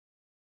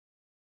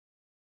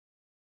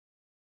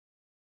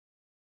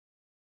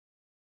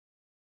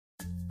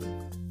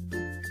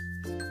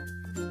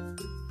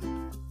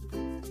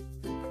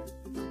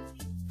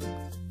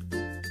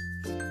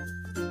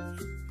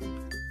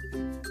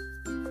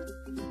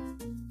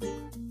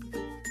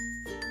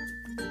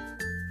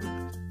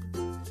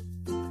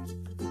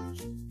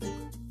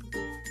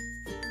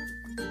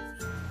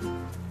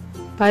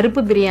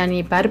பருப்பு பிரியாணி.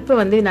 பருப்பை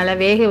வந்து நல்லா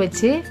வேக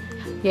வச்சு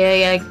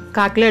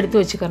காக்கில்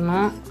எடுத்து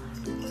வச்சுக்கணும்.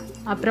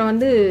 அப்புறம்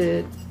வந்து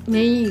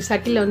நெய்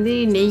சட்டியில் வந்து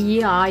நெய்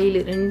ஆயில்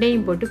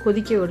ரெண்டையும் போட்டு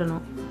கொதிக்க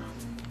விடணும்.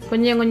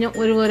 கொஞ்சம் கொஞ்சம்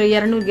ஒரு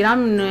 200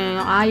 கிராம்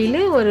ஆயில்,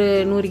 ஒரு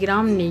 100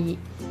 கிராம் நெய்.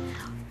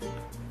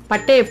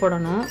 பட்டையை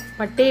போடணும்.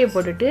 பட்டையை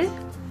போட்டுட்டு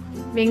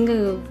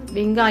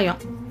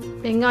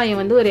வெங்காயம்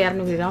வந்து ஒரு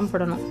 200 கிராம்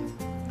போடணும்.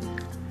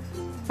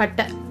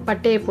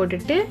 பட்டையை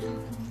போட்டுட்டு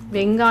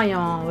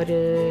வெங்காயம் ஒரு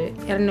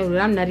 200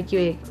 கிராம் நறுக்கி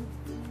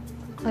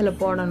அதில்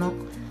போடணும்.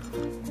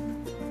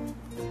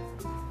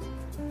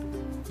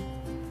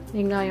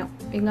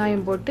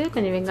 வெங்காயம் போட்டு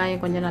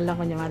வெங்காயம் கொஞ்சம் நல்லா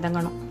கொஞ்சம்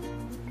வதங்கணும்.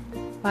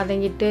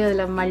 வதங்கிட்டு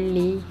அதில்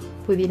மல்லி,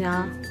 புதினா,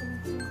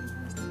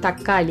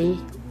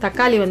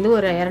 தக்காளி வந்து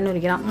ஒரு 200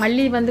 கிராம்.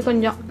 மல்லி வந்து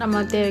கொஞ்சம்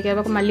நம்ம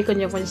தேவைக்காக மல்லி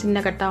கொஞ்சம்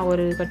சின்ன கட்டாக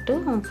ஒரு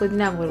கட்டும்,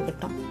 புதினா ஒரு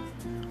கட்டும்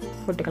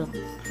போட்டுக்கலாம்.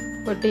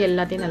 போட்டு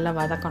எல்லாத்தையும் நல்லா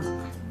வதக்கணும்.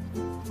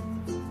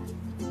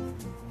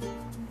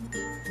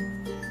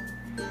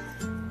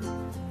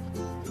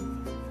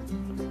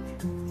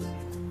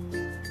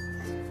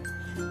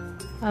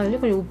 அதில்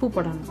கொஞ்சம் உப்பு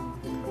போடணும்.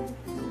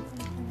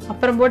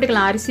 அப்புறம்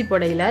போட்டுக்கலாம் அரிசி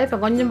போடையில். இப்போ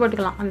கொஞ்சம்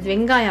போட்டுக்கலாம். அந்த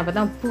வெங்காயம் அப்போ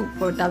தான் உப்பு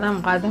போட்டால் தான்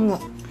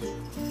வதங்கும்.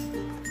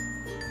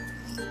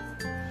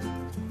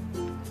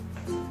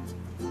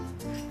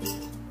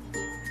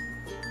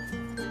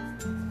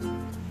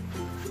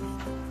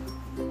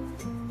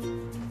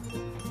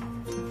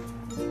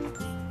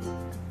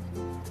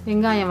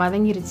 வெங்காயம்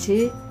வதங்கிருச்சு.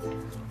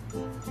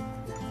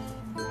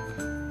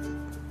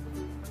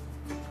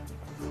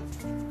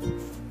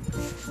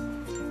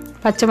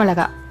 பச்சை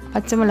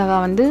மிளகா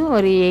வந்து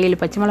ஒரு 7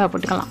 பச்சை மிளகா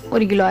போட்டுக்கலாம்.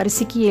 1 கிலோ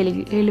அரிசிக்கு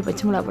 7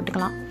 பச்சை மிளகா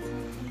போட்டுக்கலாம்.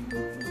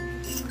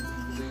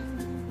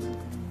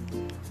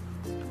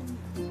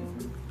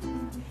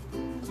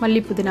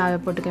 மல்லி புதினாவை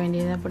போட்டுக்க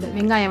வேண்டியதாக போட்டு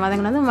வெங்காயம்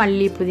வதங்கினதும்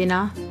மல்லி புதினா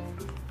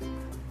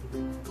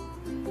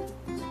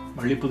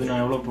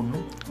எவ்வளோ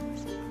போடணும்?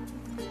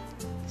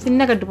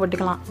 சின்ன கட்டு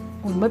போட்டுக்கலாம்.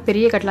 ரொம்ப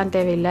பெரிய கட்டுலாம்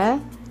தேவையில்லை.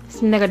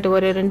 சின்ன கட்டு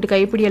ஒரு 2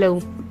 கைப்பிடி அளவு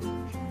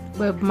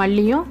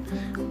மல்லியும்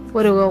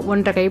ஒரு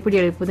 1.5 கைப்பிடி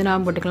அளவு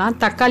புதினாவும் போட்டுக்கலாம்.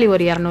 தக்காளி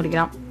ஒரு 200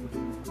 கிராம்.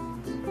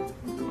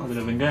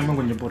 அதில் வெங்காயமும்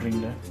கொஞ்சம்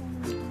போடுறீங்களா?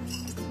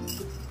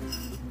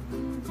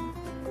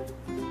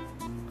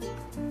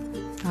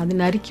 அது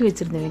நறுக்கி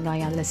வச்சிருந்த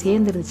வெங்காயம் அதில்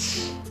சேர்ந்துருச்சு.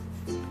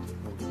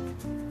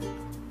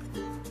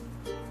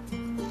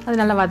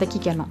 அது நல்லா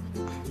வதக்கிக்கணும்.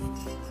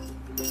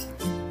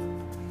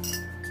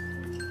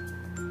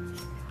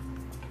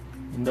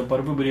 இந்த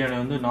பருப்பு பிரியாணி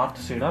வந்து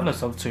நார்த் சைடா இல்லை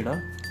சவுத் சைடா?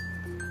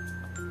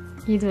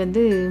 இது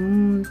வந்து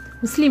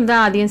முஸ்லீம்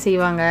தான் அதிகம்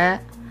செய்வாங்க.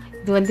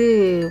 இது வந்து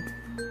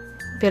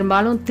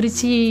பெரும்பாலும்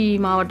திருச்சி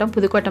மாவட்டம்,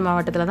 புதுக்கோட்டை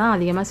மாவட்டத்தில் தான்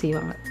அதிகமாக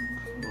செய்வாங்க.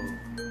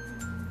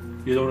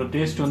 இதோட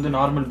டேஸ்ட் வந்து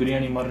நார்மல்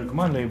பிரியாணி மாதிரி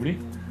இருக்குமா இல்லை எப்படி?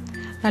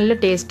 நல்ல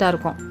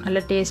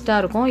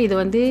டேஸ்ட்டாக இருக்கும். இது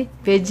வந்து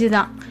வெஜ்ஜு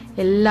தான்,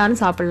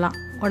 எல்லாரும் சாப்பிட்லாம்.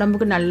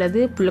 உடம்புக்கு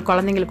நல்லது.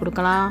 குழந்தைங்களுக்கு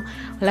கொடுக்கலாம்.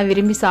 நல்லா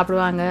விரும்பி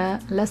சாப்பிடுவாங்க.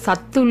 நல்லா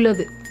சத்து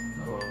உள்ளது.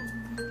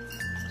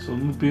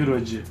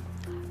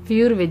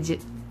 Pure veg.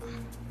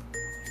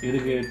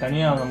 இதுக்கு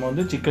தனியாக நம்ம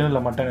வந்து சிக்கன்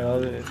இல்லை மட்டன்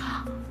ஏதாவது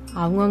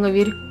அவங்கவுங்க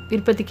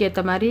விருப்பத்துக்கு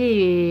ஏற்ற மாதிரி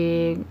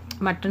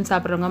மட்டன்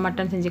சாப்பிட்றவங்க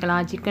மட்டன்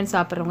செஞ்சுக்கலாம். சிக்கன்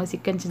சாப்பிட்றவங்க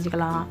சிக்கன்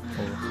செஞ்சுக்கலாம்.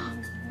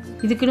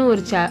 இதுக்குன்னு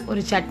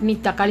ஒரு சட்னி,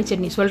 தக்காளி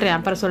சட்னி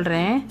அப்புறம்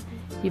சொல்கிறேன்.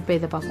 இப்போ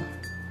இதை பார்ப்போம்.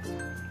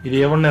 இது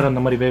எவ்வளோ நேரம்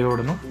அந்த மாதிரி வேக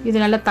விடணும்? இது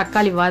நல்லா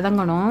தக்காளி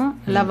வதங்கணும்.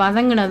 நல்லா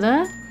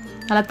வதங்கினதும்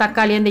நல்லா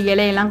தக்காளி அந்த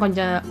இலையெல்லாம்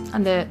கொஞ்சம்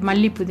அந்த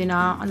மல்லி புதினா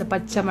அந்த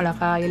பச்சை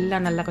மிளகாய்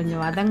எல்லாம் நல்லா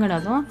கொஞ்சம்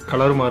வதங்கினதும்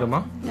கலர் மாறுமா?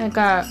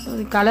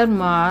 கலர்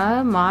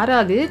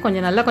மாறாது.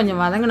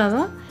 கொஞ்சம்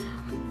வதங்கினதும்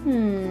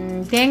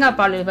தேங்காய்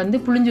பால் வந்து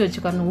புளிஞ்சு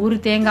வச்சுக்கணும். ஒரு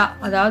தேங்காய்,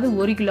 அதாவது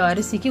 1 கிலோ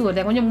அரிசிக்கு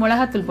ஒரு கொஞ்சம்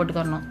மிளகாத்தூள்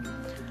போட்டுக்கணும்.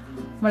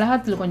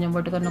 மிளகாத்தூள் கொஞ்சம்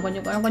போட்டுக்கணும்.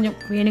 கொஞ்சம்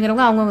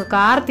வேணுங்கிறவங்க அவங்கவுங்க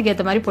காரத்துக்கு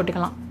ஏற்ற மாதிரி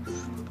போட்டுக்கலாம்.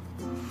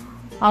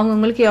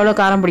 அவங்கவுங்களுக்கு எவ்வளோ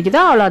காரம்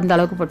பிடிக்குதோ அவ்வளோ அந்த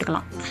அளவுக்கு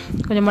போட்டுக்கலாம்.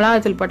 கொஞ்சம்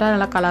மிளகாத்தூள் போட்டால்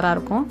நல்லா கலராக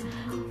இருக்கும்.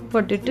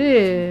 போட்டுட்டு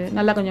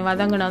நல்லா கொஞ்சம்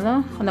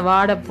வதங்கினதும் அந்த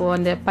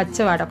அந்த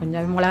பச்சை வாடை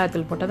கொஞ்சம்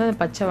மிளகாத்தூள் போட்டால் அந்த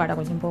பச்சை வாடை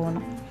கொஞ்சம்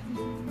போகணும்.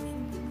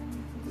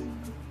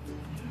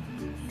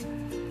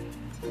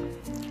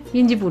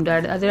 இஞ்சி பூண்டு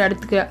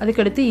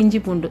அதுக்கடுத்து இஞ்சி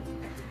பூண்டு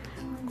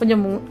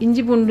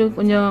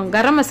கொஞ்சம்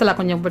கரம் மசாலா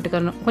கொஞ்சம்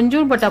போட்டுக்கணும்.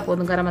 கொஞ்சம் போட்டால்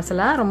போதும். கரம்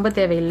மசாலா ரொம்ப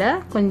தேவையில்லை,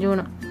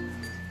 கொஞ்சோன்னு.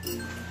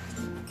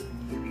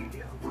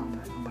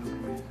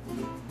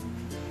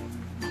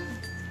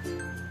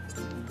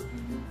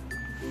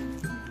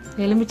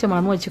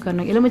 எலுமிச்சம்பழமும்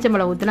வச்சுக்கணும்.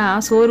 எலுமிச்சம்பழம் ஊற்றினா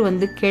சோறு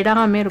வந்து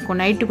கெடாமே இருக்கும்.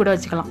 நைட்டு கூட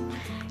வச்சுக்கலாம்.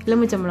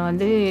 எலுமிச்சம்பழம்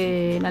வந்து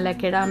நல்லா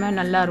கெடாமல்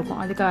நல்லா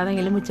இருக்கும். அதுக்காக தான்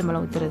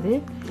எலுமிச்சம்பழம் ஊற்றுறது.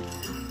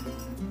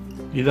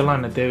 இதெல்லாம்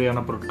என்ன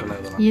தேவையான பொருட்கள்?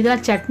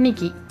 இதெல்லாம்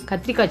சட்னிக்கு,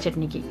 கத்திரிக்காய்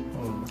சட்னிக்கு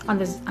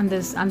அந்த அந்த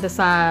அந்த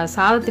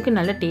சாதத்துக்கு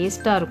நல்ல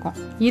டேஸ்ட்டாக இருக்கும்.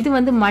 இது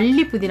வந்து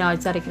மல்லி புதினா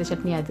வச்சு அரைக்கிற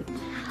சட்னி.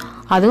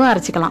 அதுவும்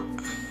அரைச்சிக்கலாம்.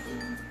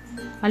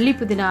 மல்லி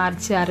புதினா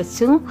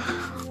அரைச்சும்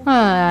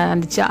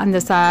அந்த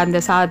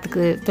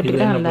சாதத்துக்கு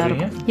தொட்டுக்கிட்டா நல்லா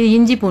இருக்கும். இது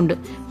இஞ்சி பூண்டு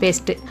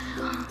பேஸ்ட்டு.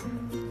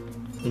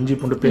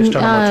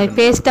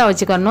 பேஸ்ட்டாக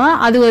வச்சுக்கணும்.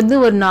 அது வந்து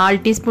ஒரு 4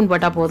 டீஸ்பூன்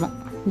போட்டால் போதும்.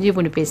 இஞ்சி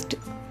பூண்டு பேஸ்ட்டு.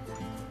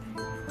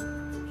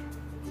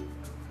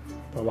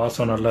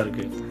 வாசம் நல்லா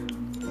இருக்கு.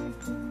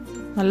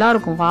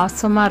 நல்லாயிருக்கும்,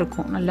 வாசமாக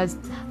இருக்கும், நல்லா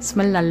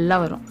ஸ்மெல் நல்லா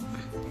வரும்.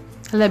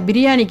 அதில்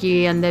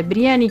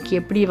பிரியாணிக்கு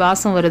எப்படி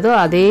வாசம் வருதோ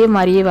அதே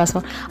மாதிரியே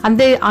வாசம்.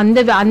 அந்த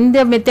அந்த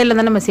அந்த மெத்தடில்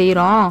தான் நம்ம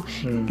செய்கிறோம்.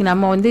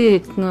 நம்ம வந்து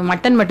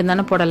மட்டன்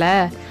மட்டும்தானே போடலை,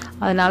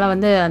 அதனால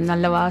வந்து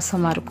நல்ல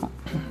வாசமாக இருக்கும்.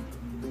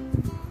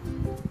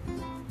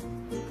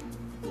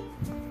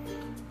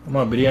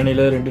 ஆமாம்,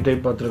 பிரியாணியில் 2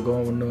 டைப்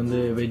பார்த்துருக்கோம். ஒன்று வந்து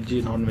வெஜ்ஜு,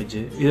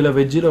 நான்வெஜ்ஜு. இதில்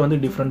வெஜ்ஜில் வந்து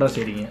டிஃப்ரெண்ட்டாக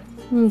செய்கிறீங்க.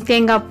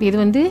 தேங்காய், இது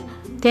வந்து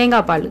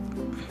தேங்காய் பால்.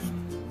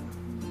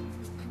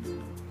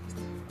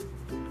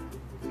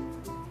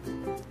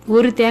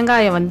 ஒரு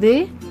தேங்காயை வந்து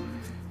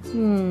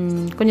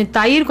கொஞ்சம்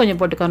தயிர் கொஞ்சம்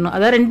போட்டுக்கணும்.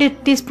 அதாவது 2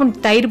 டீஸ்பூன்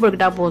தயிர்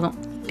போட்டுக்கிட்டா போதும்,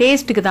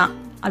 டேஸ்ட்டுக்கு தான்.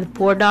 அது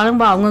போட்டாலும்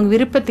அவங்கவுங்க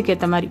விருப்பத்துக்கு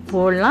ஏற்ற மாதிரி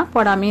போடலாம்,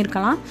 போடாமே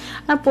இருக்கலாம்.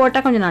 ஆனால்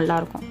போட்டால் கொஞ்சம்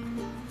நல்லாயிருக்கும்.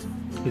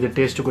 இது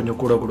டேஸ்ட்டு கொஞ்சம்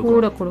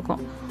கூட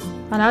கொடுக்கும்.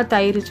 அதனால்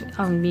தயிர்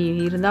அவங்க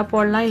இருந்தால்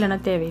போடலாம், இல்லைன்னா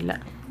தேவையில்லை.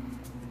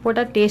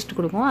 போட்டால் டேஸ்ட்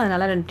கொடுக்கும்,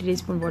 அதனால் 2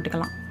 டீஸ்பூன்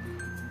போட்டுக்கலாம்.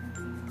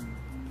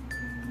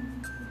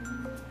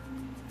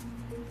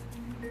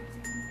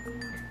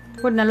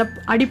 போட்டு நல்லா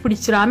அடி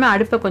பிடிச்சிடாமல்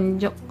அடுப்பை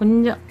கொஞ்சம்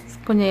கொஞ்சம்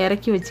கொஞ்சம்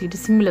இறக்கி வச்சுக்கிட்டு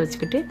சிம்மில்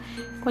வச்சுக்கிட்டு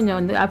கொஞ்சம்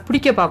வந்து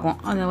பிடிக்க பார்க்கும்.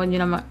 அதை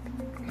கொஞ்சம் நம்ம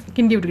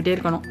கிண்டி விட்டுக்கிட்டே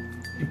இருக்கணும்.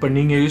 இப்போ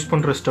நீங்கள் யூஸ்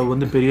பண்ணுற ஸ்டவ்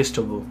வந்து பெரிய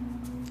ஸ்டவ்?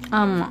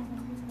 ஆமாம்,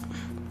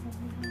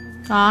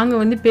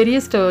 நாங்கள் வந்து பெரிய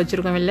ஸ்டவ்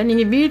வச்சுருக்கோம். இல்லை,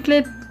 நீங்கள் வீட்டில்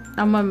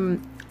நம்ம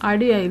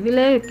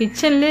இதில்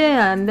கிச்சன்லேயே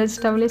அந்த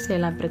ஸ்டவ்லேயே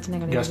செய்யலாம், பிரச்சனை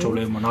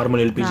கிடையாது.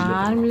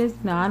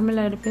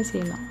 நார்மல் அடுப்பே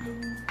செய்யலாம்.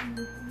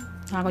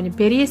 நான் கொஞ்சம்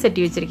பெரிய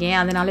சட்டி வச்சுருக்கேன்,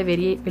 அதனால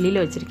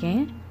வெளியில்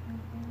வச்சுருக்கேன்.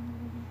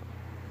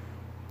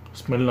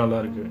 ஸ்மெல் நல்லா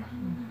இருக்கு.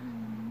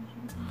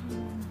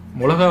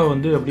 மிளகா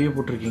வந்து அப்படியே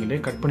போட்டிருக்கீங்களே,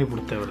 கட் பண்ணி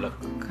போட தேவையில்ல?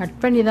 கட்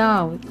பண்ணி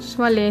தான்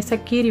சும்மா லேசாக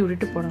கீறி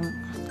விட்டுட்டு போடணும்.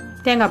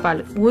 தேங்காய்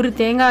பால், ஒரு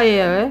தேங்காயை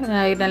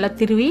நல்லா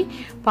திருவி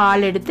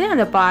பால் எடுத்து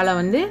அந்த பாலை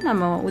வந்து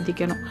நம்ம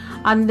ஊற்றிக்கணும்.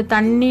 அந்த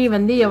தண்ணி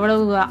வந்து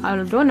எவ்வளவு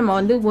ஆகட்டும், நம்ம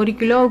வந்து 1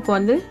 கிலோவுக்கு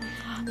வந்து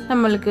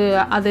நம்மளுக்கு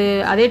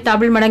அதே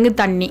டபுள் மடங்கு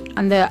தண்ணி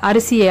அந்த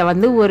அரிசியை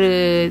வந்து ஒரு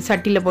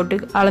சட்டியில் போட்டு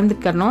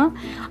அளந்துக்கணும்.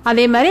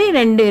 அதே மாதிரி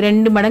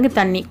 2 மடங்கு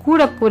தண்ணி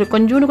கூட, ஒரு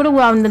கொஞ்சோண்டு கூட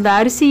அந்த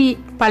அரிசி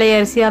பழைய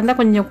அரிசியாக இருந்தால்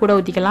கொஞ்சம் கூட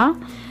ஊற்றிக்கலாம்,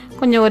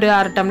 கொஞ்சம் ஒரு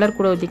 1/2 டம்ளர்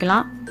கூட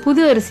ஊற்றிக்கலாம்.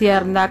 புது அரிசியாக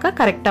இருந்தாக்கா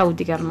கரெக்டாக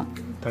ஊற்றிக்கணும்.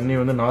 தண்ணி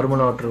வந்து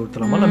நார்மல் வாட்டர்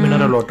ஊற்றலாமா, இல்லை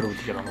மினரல் வாட்டர்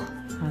ஊற்றிக்கலாமா?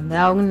 அந்த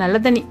அவங்க நல்ல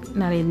தண்ணி,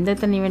 எந்த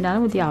தண்ணி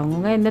வேண்டாலும் ஊற்றி,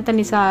 அவங்க எந்த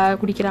தண்ணி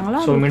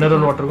குடிக்கிறாங்களோ. ஸோ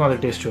மினரல் வாட்டருக்கும்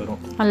அது டேஸ்ட்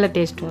வரும், நல்ல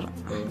டேஸ்ட் வரும்.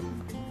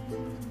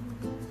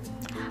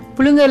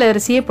 புழுங்கல்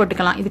அரிசியே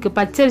போட்டுக்கலாம், இதுக்கு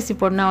பச்சரிசி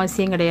போடணும்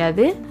அவசியம்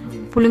கிடையாது.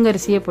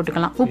 புழுங்கரிசியே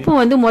போட்டுக்கலாம். உப்பு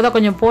வந்து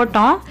கொஞ்சம்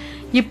போட்டோம்,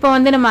 இப்போ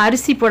வந்து நம்ம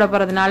அரிசி போட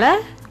போகிறதுனால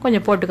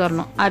கொஞ்சம்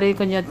போட்டுக்கறணும்.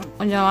 கொஞ்சம்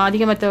கொஞ்சம்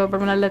அதிகமாக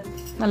தேவைப்படும்,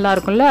 நல்லா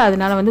இருக்கும்ல,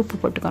 அதனால வந்து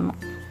உப்பு போட்டுக்கணும்.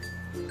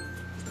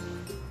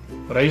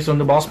 ரைஸ்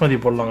வந்து பாஸ்மதி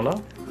போடலாங்களா?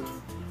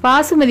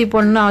 பாசுமதி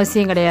போடணும்னு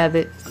அவசியம்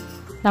கிடையாது.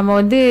 நம்ம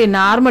வந்து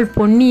நார்மல்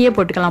பொன்னியே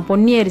போட்டுக்கலாம்,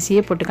 பொன்னி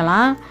அரிசியே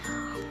போட்டுக்கலாம்.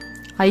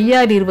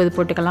 5020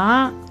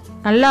 போட்டுக்கலாம்,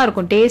 நல்லா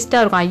இருக்கும்,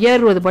 டேஸ்ட்டாக இருக்கும்.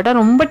 5020 போட்டால்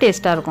ரொம்ப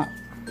டேஸ்ட்டாக இருக்கும்.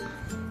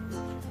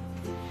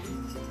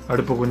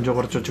 அடுப்பு கொஞ்சம்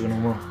குறைச்சி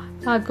வச்சுக்கணுமா?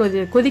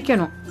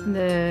 கொதிக்கணும் இந்த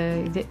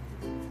இது.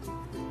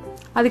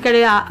 அது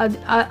கிடையாது,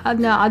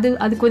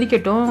 அது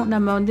கொதிக்கட்டும்.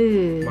 நம்ம வந்து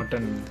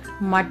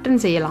மட்டன்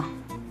செய்யலாம்.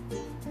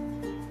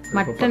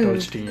 மட்டன்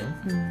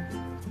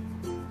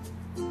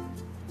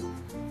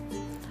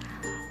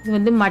இது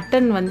வந்து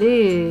மட்டன் வந்து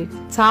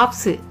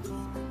சாப்ஸு,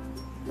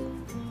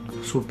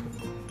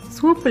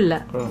 சூப் இல்லை,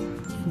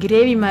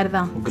 கிரேவி மாதிரி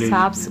தான்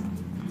சாப்ஸ்.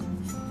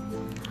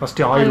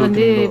 அது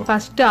வந்து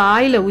ஃபஸ்ட்டு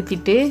ஆயிலை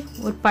ஊற்றிட்டு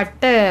ஒரு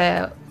பட்டை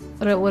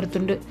ஒரு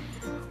துண்டு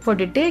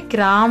போட்டுட்டு,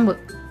 கிராம்பு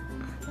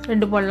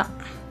 2 போடலாம்,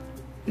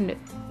 2,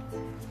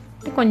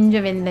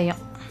 கொஞ்சம்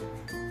வெந்தயம்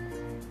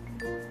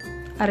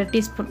 1/2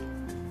 டீஸ்பூன்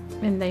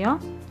வெந்தயம்,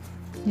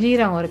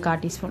 ஜீரகம் ஒரு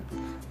 1/4 டீஸ்பூன்,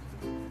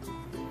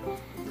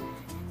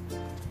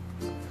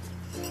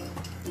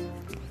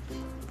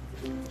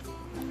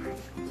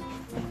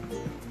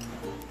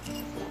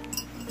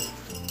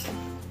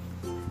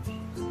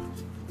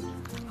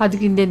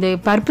 அதுக்கு இந்த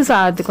பருப்பு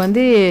சாதத்துக்கு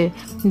வந்து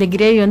இந்த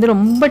கிரேவி வந்து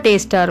ரொம்ப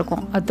டேஸ்ட்டாக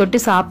இருக்கும். அது தொட்டு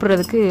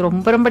சாப்பிட்றதுக்கு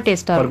ரொம்ப ரொம்ப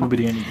டேஸ்ட்டாக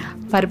இருக்கும்.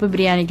 பருப்பு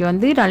பிரியாணிக்கு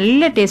வந்து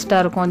நல்ல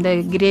டேஸ்ட்டாக இருக்கும். அந்த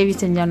கிரேவி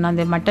செஞ்சோம்னா,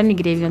 அந்த மட்டன்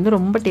கிரேவி வந்து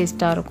ரொம்ப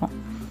டேஸ்ட்டாக இருக்கும்.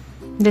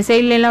 இந்த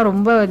சைட்லலாம்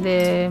ரொம்ப, இந்த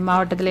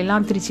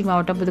மாவட்டத்துலலாம், திருச்சி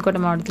மாவட்டம்,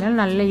 புதுக்கோட்டை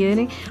மாவட்டத்துலலாம் நல்ல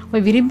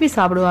இது விரும்பி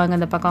சாப்பிடுவாங்க.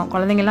 அந்த பக்கம்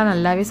குழந்தைங்கள்லாம்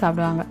நல்லாவே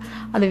சாப்பிடுவாங்க.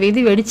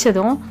 அது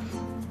வெடித்ததும்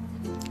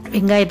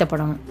வெங்காயத்தை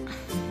போடணும்.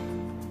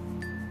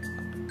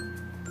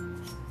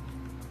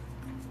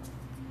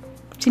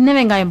 சின்ன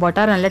வெங்காயம்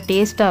போட்டால் நல்லா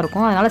டேஸ்ட்டாக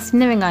இருக்கும், அதனால்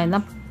சின்ன வெங்காயம்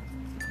தான்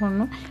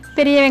போடணும்.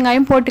 பெரிய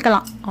வெங்காயம்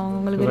போட்டுக்கலாம்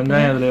அவங்களுக்கு.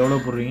 எவ்வளோ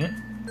போடுறீங்க?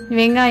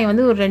 வெங்காயம்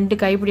வந்து ஒரு 2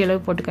 கைப்பிடி அளவு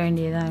போட்டுக்க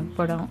வேண்டியதான்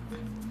போடணும்.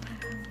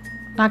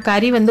 நான்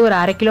கறி வந்து ஒரு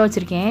 1/2 கிலோ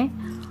வச்சுருக்கேன்.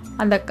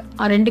 அந்த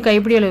 2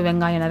 கைப்பிடி அளவு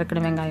வெங்காயம்,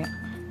 நறுக்கின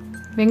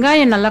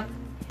வெங்காயம் நல்லா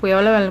இப்போ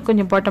எவ்வளோ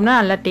கொஞ்சம் போட்டோம்னா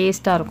நல்லா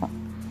டேஸ்ட்டாக இருக்கும்.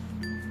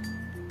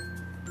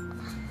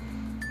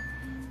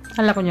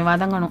 நல்லா கொஞ்சம்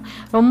வதங்கணும்,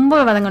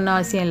 ரொம்ப வதங்கணும்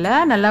அவசியம் இல்லை.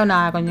 நல்லா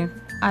நான் கொஞ்சம்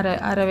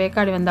அரை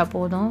வேக்காடு வெந்தால்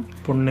போதும்.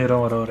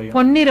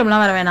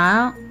 பொன்னிறம்லாம் வர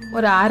வேணாம்,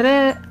 ஒரு அரை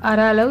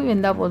அளவு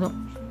வெந்தால் போதும்.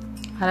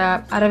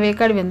 அரை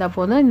வேக்காடு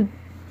வெந்தால்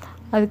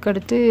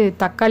அதுக்கடுத்து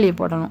தக்காளியை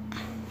போடணும்.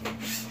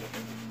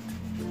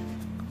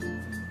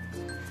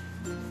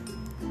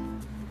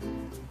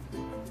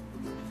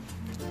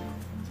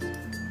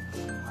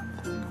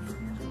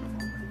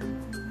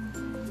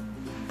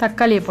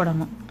 தக்காளியை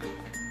போடணும்.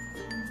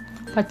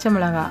 பச்சை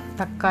மிளகா,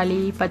 தக்காளி,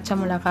 பச்சை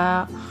மிளகா,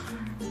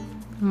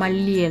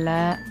 மல்லி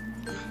இலை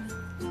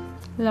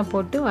இதெல்லாம்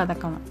போட்டு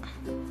வதக்கணும்.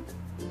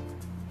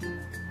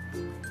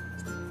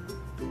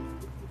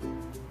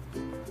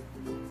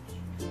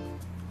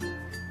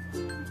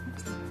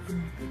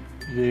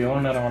 இது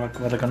எவ்வளோ நேரம்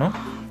வதக்கணும்?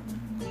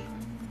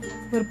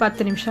 ஒரு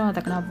 10 நிமிஷம்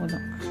வதக்கினா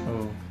போதும்.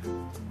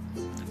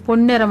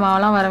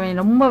 பொன்னிறமாவெல்லாம் வர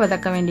வேண்டிய, ரொம்ப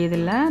வதக்க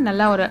வேண்டியதில்லை.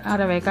 நல்லா ஒரு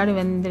அரை வேக்காடு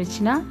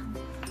வெந்துருச்சுன்னா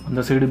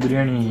அந்த சைடு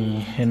பிரியாணி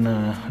என்ன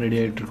ரெடி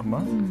ஆகிட்டு இருக்குமா?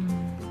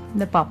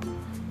 இந்த பார்ப்போம்.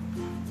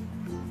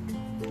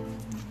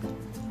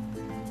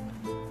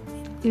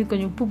 இது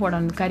கொஞ்சம் உப்பு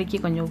போடணும், கறிக்கு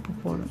கொஞ்சம் உப்பு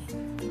போடணும்.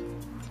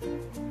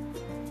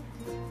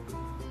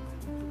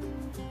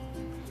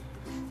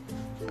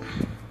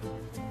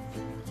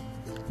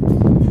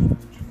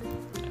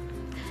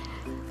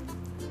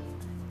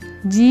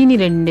 ஜீனி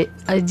 2,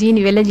 அது ஜீனி,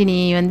 வெள்ளை ஜீனி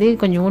வந்து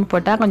கொஞ்சம் ஊன்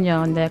போட்டால்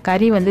கொஞ்சம் அந்த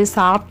கறி வந்து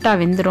சாஃப்டாக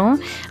வெந்துடும்.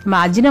 நம்ம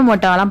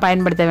அஜினமோட்டோவெல்லாம்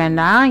பயன்படுத்த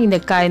வேண்டாம்.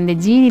 இந்த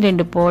ஜீனி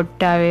 2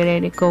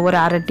 போட்டால் ஒரு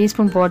அரை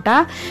டீஸ்பூன்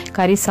போட்டால்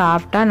கறி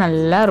சாஃப்டாக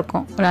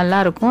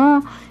நல்லாயிருக்கும்.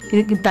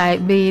 இதுக்கு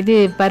இது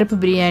பருப்பு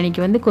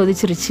பிரியாணிக்கு வந்து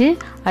கொதிச்சிருச்சு.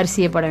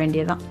 அரிசியை போட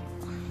வேண்டியதுதான்.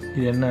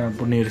 இது என்ன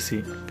பொன்னி அரிசி?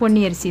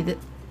 பொன்னி அரிசி.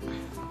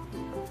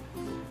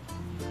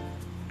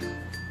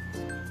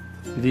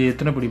 இது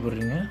எத்தனை பொடி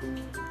போடுறீங்க?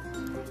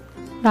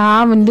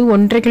 நான் வந்து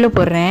 1.5 கிலோ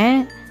போடுறேன்.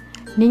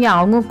 நீங்கள்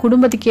அவங்கவுங்க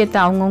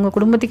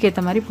குடும்பத்துக்கு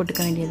ஏற்ற மாதிரி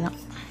போட்டுக்க வேண்டியதுதான்.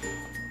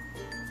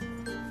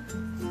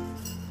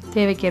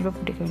 தேவைக்கேற்ப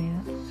போட்டுக்க வேண்டியதுதான்.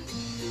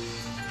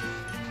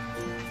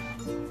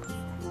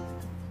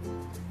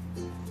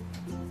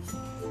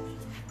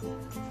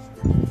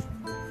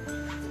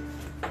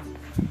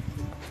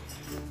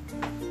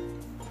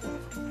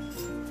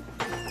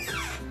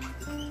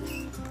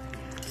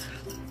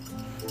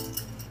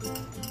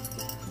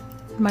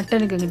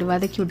 மட்டனுக்கு இங்கிட்டு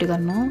வதக்கி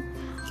விட்டுக்கணும்.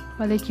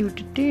 வதக்கி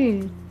விட்டுட்டு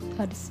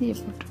அரிசியை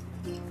போட்டு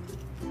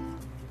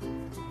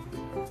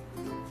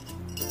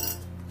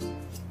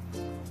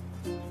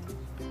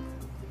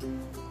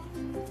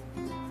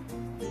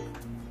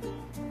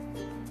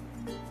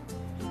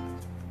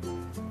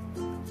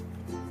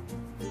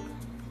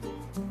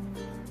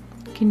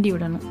கிண்டி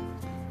விடணும்.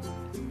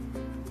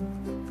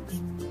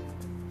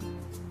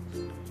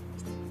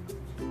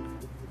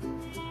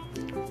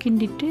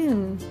 கிண்டிட்டு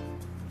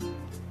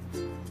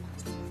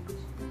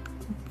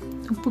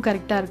உப்பு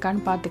கரெக்டாக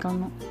இருக்கான்னு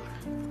பார்த்துக்கணும்.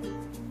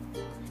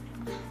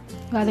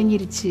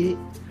 வதங்கிருச்சு.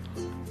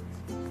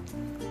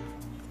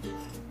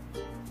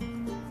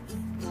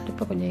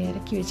 அடுப்பை கொஞ்சம்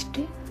இறக்கி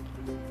வச்சுட்டு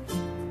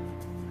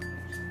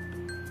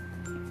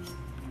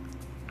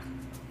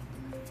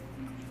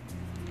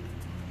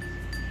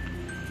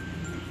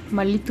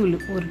மல்லித்தூள்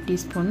 1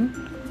 டீஸ்பூன்,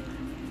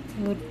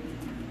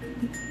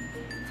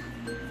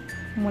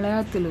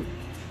 மிளகாத்தூள்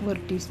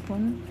 1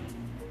 டீஸ்பூன்,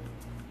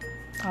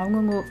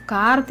 அவங்கவுங்க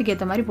காரத்துக்கு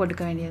ஏற்ற மாதிரி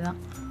போட்டுக்க வேண்டியதுதான்.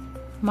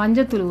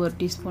 மஞ்சத்தூள் 1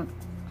 டீஸ்பூன்,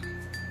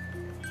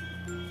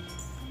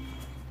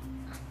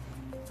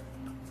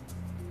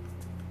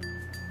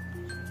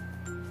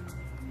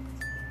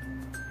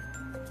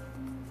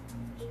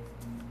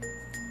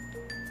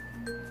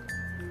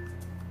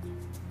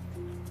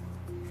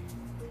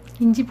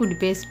 இஞ்சி பூண்டு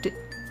பேஸ்ட்டு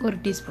 1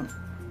 டீஸ்பூன்,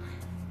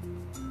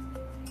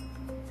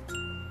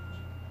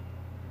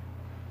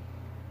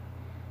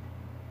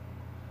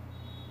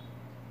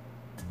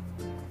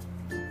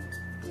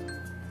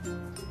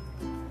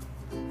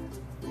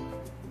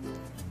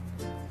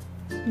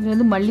 இது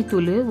வந்து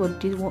மல்லித்தூள் 1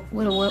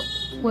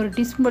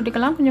 டீஸ்பூன்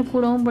போட்டுக்கலாம். கொஞ்சம்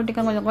கூடவும்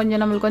போட்டுக்கலாம்.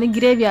 கொஞ்சம் நம்மளுக்கு வந்து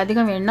கிரேவி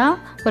அதிகம் வேணுன்னா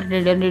ஒரு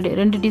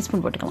 2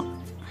 டீஸ்பூன் போட்டுக்கலாம்.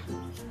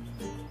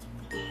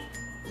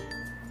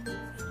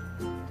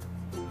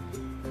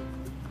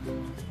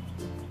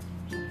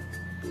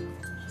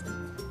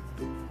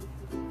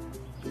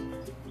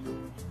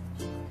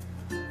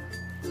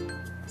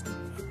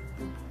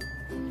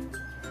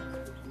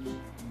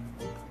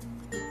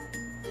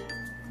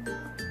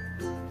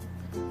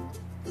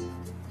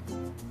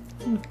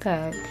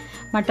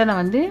 மட்டனை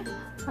வந்து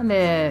அந்த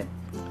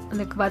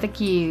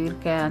வதக்கி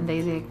இருக்க அந்த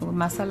இது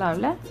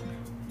மசாலாவில்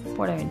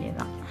போட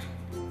வேண்டியதுதான்.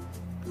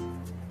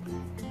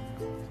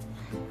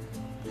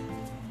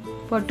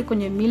 போட்டு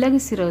கொஞ்சம் மிளகு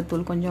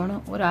சீரகத்தூள் கொஞ்சோன்னு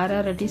ஒரு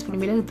அரை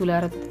டீஸ்பூன் மிளகுத்தூள்,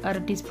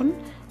 அரை டீஸ்பூன்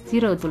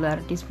சீரகத்தூள்,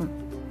 அரை டீஸ்பூன்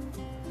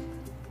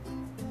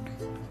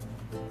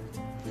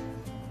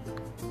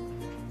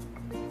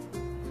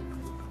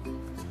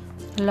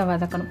நல்லா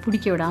வதக்கணும்.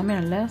 பிடிக்க விடாமல்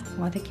நல்லா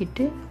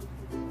வதக்கிட்டு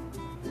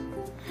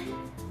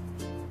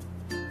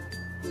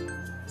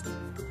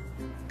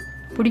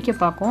பிடிக்க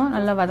பார்க்கும்.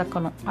 நல்லா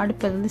வதக்கணும்.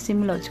 அடுப்பை வந்து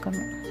சிம்மில்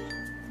வச்சுக்கணும்.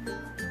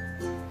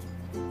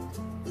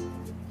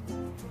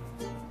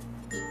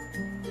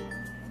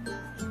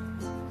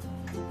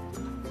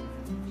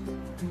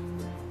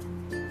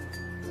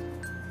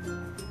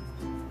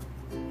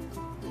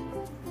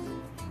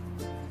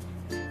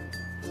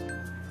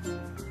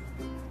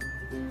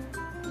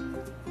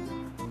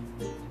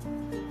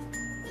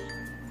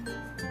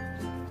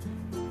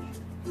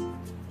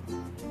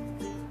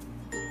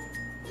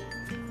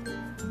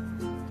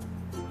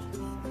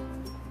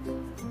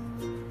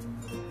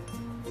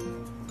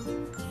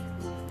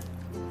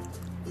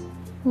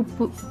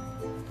 உப்பு,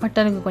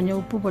 மட்டனுக்கு கொஞ்சம்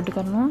உப்பு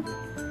போட்டுக்கணும்.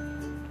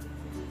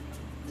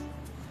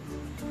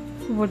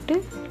 உப்பு போட்டு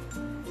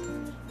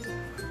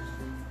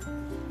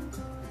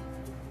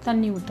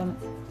தண்ணி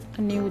ஊற்றணும்.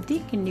 தண்ணி ஊற்றி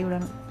கிண்டி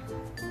விடணும்.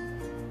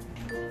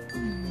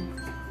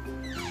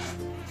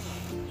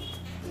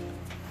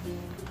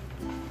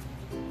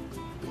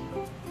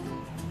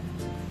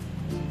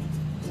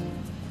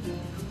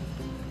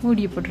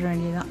 மூடியை போட்டுற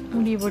வேண்டியதுதான்.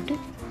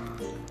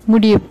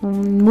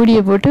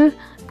 மூடியை போட்டு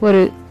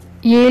ஒரு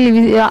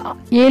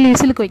 7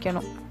 விசிலுக்கு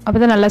வைக்கணும். அப்போ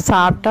தான் நல்லா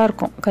சாஃப்டாக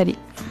இருக்கும் கறி.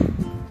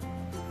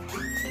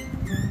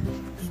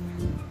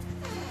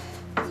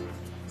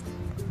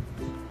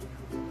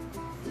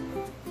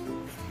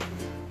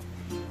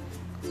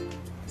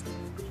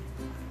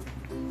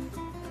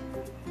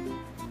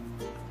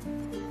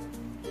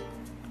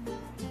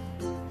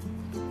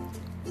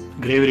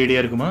 கிரேவி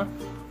ரெடியாக இருக்குமா?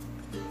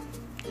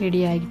 ரெடி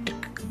ஆகிட்டு இருக்கு.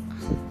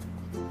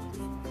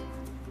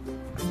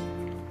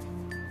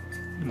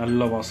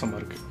 நல்ல வாசமாக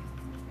இருக்கு.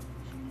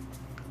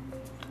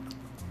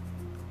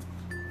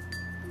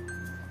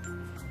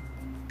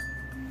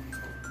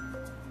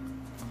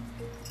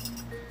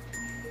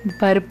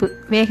 பருப்பு,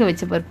 வேக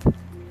வச்ச பருப்பு.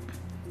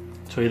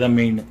 ஸோ இதான்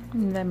மெயின்.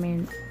 இந்த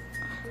மெயின்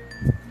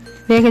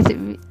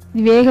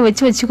வேக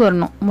வச்சு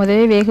வச்சுக்கிறணும்.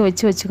 முதவே வேக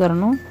வச்சு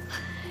வச்சுக்கிறணும்.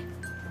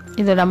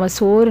 இதை நம்ம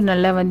சோறு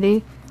நல்லா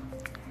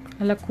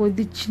நல்லா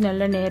கொதிச்சு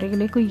நல்லா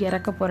நேரங்களுக்கு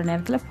இறக்க போகிற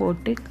நேரத்தில்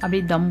போட்டு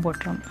அப்படியே தம்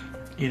போட்டுறணும்.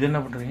 இது என்ன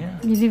பண்ணுறீங்க?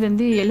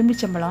 இது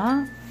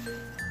எலுமிச்சம்பழம்.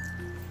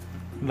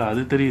 இல்லை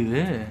அது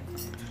தெரியுது.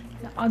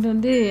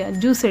 அது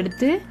ஜூஸ்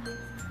எடுத்து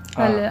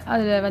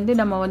அதில்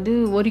நம்ம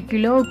 1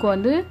 கிலோவுக்கு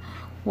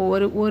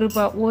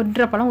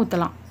ஒன்றரை பழம்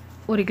ஊற்றலாம்.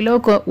 1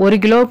 கிலோவுக்கு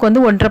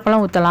 1.5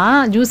 பழம் ஊற்றலாம்.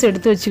 ஜூஸ்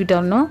எடுத்து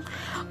வச்சுக்கிட்டோம்னா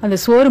அந்த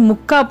சோறு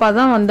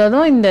முக்காப்பாதான்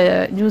வந்ததும் இந்த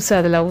ஜூஸ்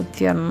அதில்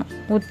ஊற்றிடணும்.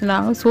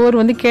 ஊற்றினாங்க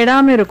சோறு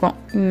கெடாமல் இருக்கும்.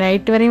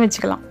 நைட்டு வரையும்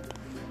வச்சுக்கலாம்.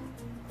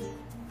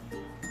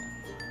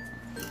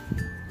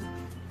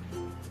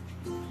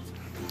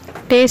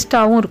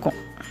 டேஸ்டாகவும் இருக்கும்.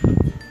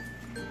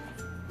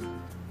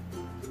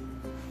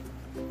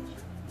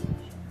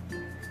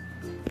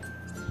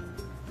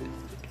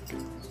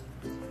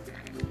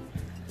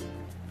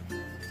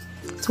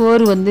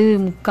 சோறு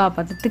முக்கால்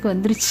பதத்துக்கு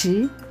வந்துருச்சு.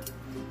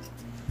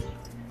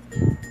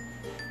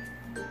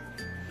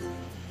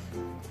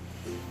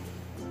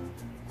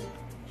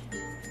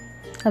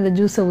 அதை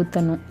ஜூஸை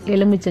ஊற்றணும்.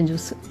 எலுமிச்சம்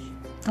ஜூஸ்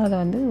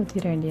அதை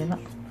ஊற்றிட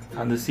வேண்டியதுதான்.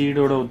 அந்த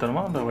சீடோட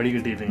ஊற்றணுமா? அந்த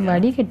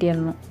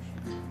வடிகட்டிடணும்.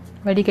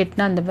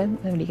 வடிகட்டினா அந்த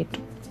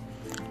வடிகட்டும்.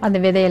 அந்த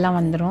விதையெல்லாம்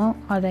வந்துடும்.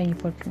 அதை இங்கே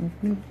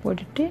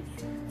போட்டுட்டு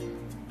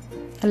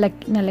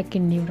நல்லா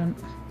கிண்டி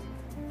விடணும்.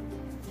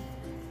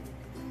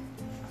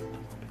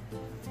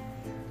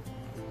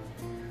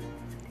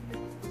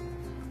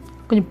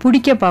 கொஞ்சம்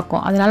பிடிக்க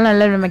பார்க்கும். அதனால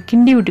நல்லா நம்ம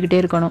கிண்டி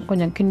விட்டுக்கிட்டே இருக்கணும்.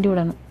 கொஞ்சம் கிண்டி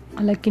விடணும்.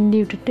 நல்லா கிண்டி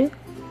விட்டுட்டு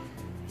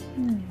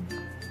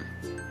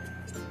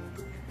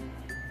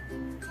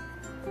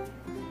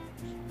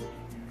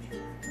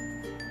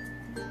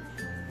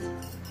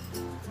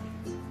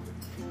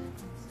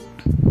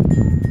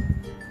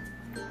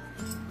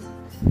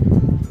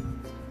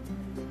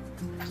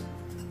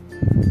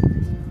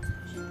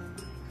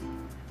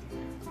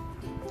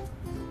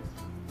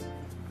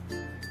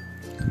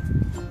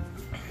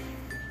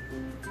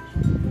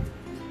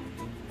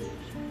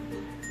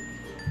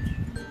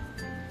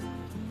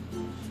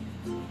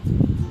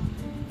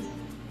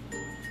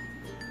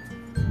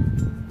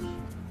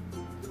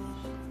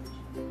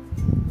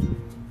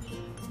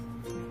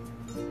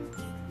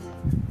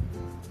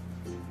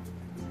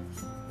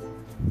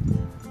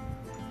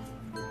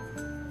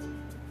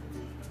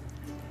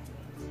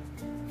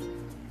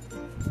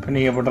இப்போ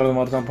நீங்கள் பண்ணுறது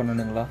மாதிரி தான்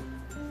பண்ணணுங்களா?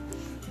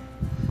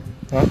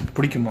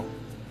 பிடிக்குமா?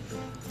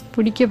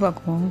 பிடிக்க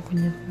பார்க்குவோம்.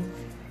 கொஞ்சம்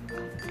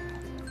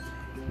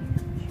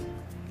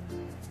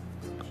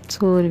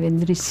சோறு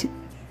வெந்துருச்சு.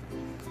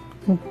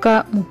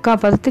 முக்கா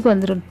பதத்துக்கு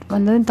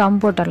வந்ததும்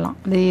தம் போட்டுடலாம்.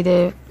 இது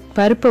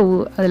பருப்பை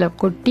அதில்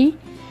கொட்டி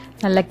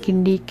நல்லா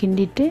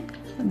கிண்டிட்டு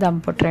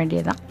தம் போட்டுற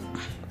வேண்டியதுதான்.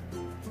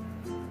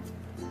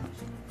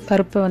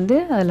 பருப்பை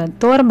அதில்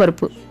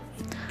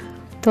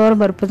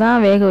தோரம்பருப்பு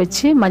தான் வேக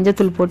வச்சு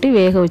மஞ்சத்தூள் போட்டு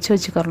வேக வச்சு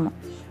வச்சுக்கிறணும்.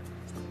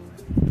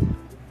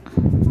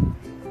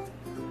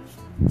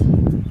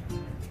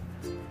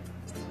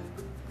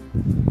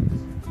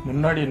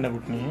 முன்னாடி என்ன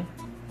குட்டினி?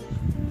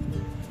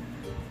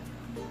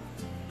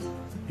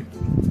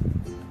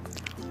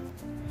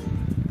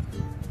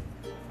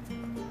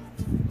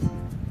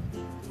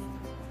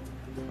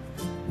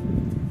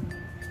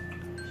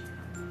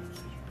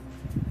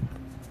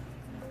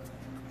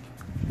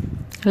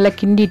 நல்லா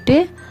கிண்டிட்டு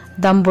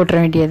தம் போட்டுற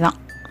வேண்டியதுதான்.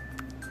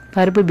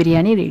 பருப்பு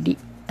பிரியாணி ரெடி.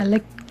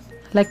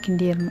 நல்லா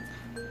கிண்டிடணும்.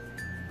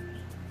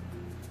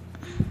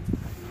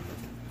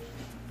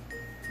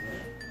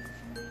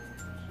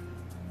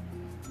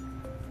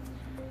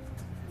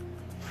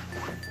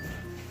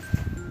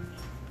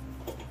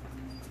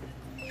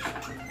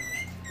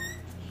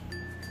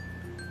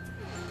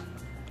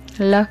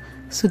 நல்லா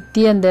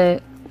சுற்றி அந்த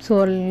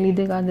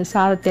அந்த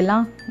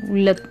சாதத்தெல்லாம்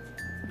உள்ள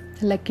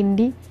நல்லா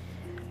கிண்டி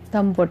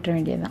தம் போட்டுற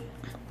வேண்டியதுதான்.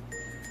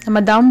 நம்ம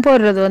தம்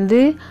போடுறது வந்து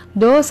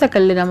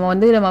தோசைக்கல்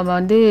நம்ம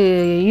வந்து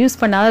யூஸ்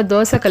பண்ணாத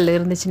தோசைக்கல்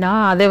இருந்துச்சுன்னா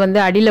அதை வந்து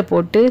அடியில்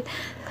போட்டு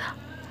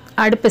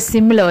அடுப்பை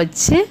சிம்மில்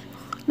வச்சு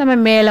நம்ம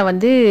மேலே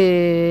வந்து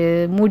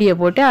மூடியை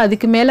போட்டு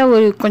அதுக்கு மேலே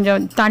ஒரு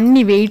கொஞ்சம்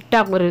தண்ணி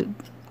வெயிட்டாக ஒரு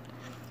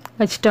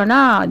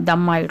வச்சிட்டோன்னா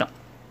தம் ஆகிடும்.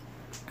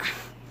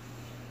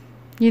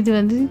 இது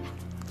வந்து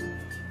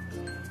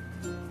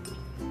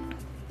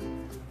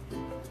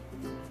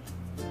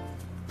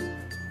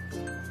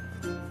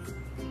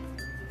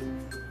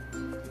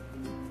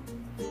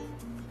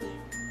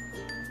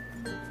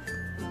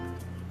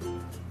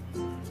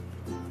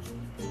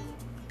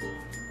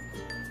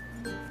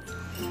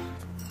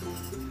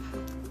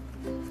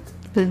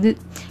இது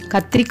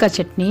கத்திரிக்காய்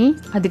சட்னி.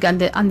 அதுக்கு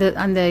அந்த அந்த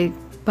அந்த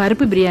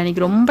பருப்பு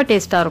பிரியாணிக்கு ரொம்ப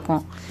டேஸ்ட்டாக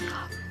இருக்கும்.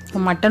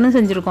 மட்டனும்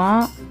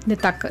செஞ்சுருக்கோம்.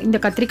 இந்த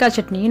கத்திரிக்காய்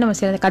சட்னி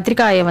நம்ம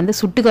கத்திரிக்காயை வந்து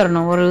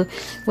சுட்டுக்கறணும்.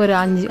 ஒரு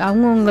 5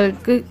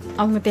 அவங்கவுங்களுக்கு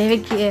அவங்க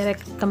தேவைக்கு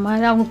ஏற்ற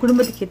மாதிரி அவங்க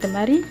குடும்பத்துக்கு ஏற்ற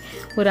மாதிரி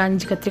ஒரு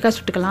 5 கத்திரிக்காய்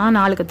சுட்டுக்கலாம்,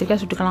 4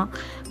 கத்திரிக்காய் சுட்டுக்கலாம்.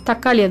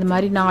 தக்காளி அது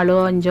மாதிரி 4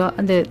 5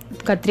 அந்த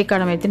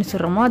கத்திரிக்காய் நம்ம எத்தனை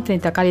சுடுறோமோ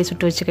அத்தனை தக்காளியை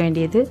சுட்டு வச்சுக்க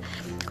வேண்டியது.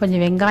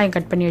 கொஞ்சம் வெங்காயம்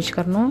கட் பண்ணி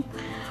வச்சுக்கறணும்,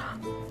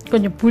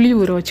 கொஞ்சம் புளி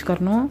ஊற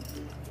வச்சுக்கறணும்.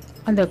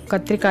 அந்த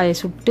கத்திரிக்காயை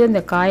சுட்டு அந்த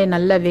காயை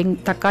நல்லா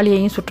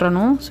தக்காளியையும்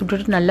சுட்டுறணும்.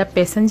 சுட்டுட்டு நல்லா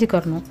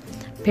பிசைஞ்சிக்கறணும்.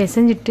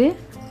 பிசைஞ்சிட்டு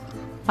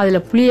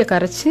அதில் புளியை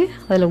கரைச்சி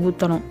அதில்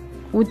ஊற்றணும்.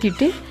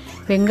 ஊற்றிட்டு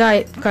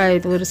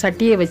ஒரு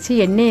சட்டியை வச்சு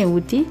எண்ணெயை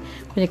ஊற்றி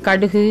கொஞ்சம்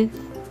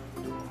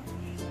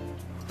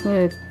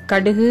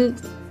கடுகு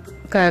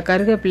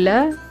கருவேப்பிலை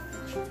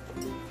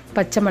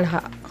பச்சை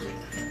மிளகாய்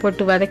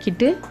போட்டு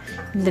வதக்கிட்டு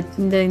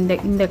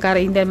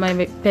இந்த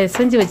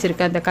பிசைஞ்சு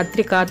வச்சுருக்க அந்த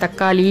கத்திரிக்காய்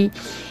தக்காளி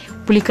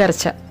புளி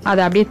கரைச்ச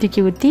அதை அப்படியே தூக்கி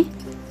ஊற்றி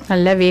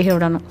நல்லா வேக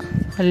விடணும்.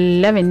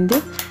 நல்லா வெந்து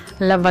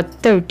நல்லா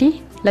வத்த விட்டி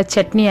நல்லா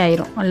சட்னி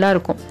ஆயிரும்.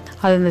 நல்லாயிருக்கும்.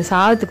 அது அந்த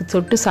சாதத்துக்கு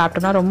தொட்டு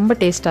சாப்பிட்டோம்னா ரொம்ப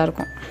டேஸ்ட்டாக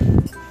இருக்கும்.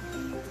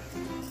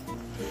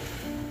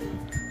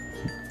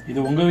 இது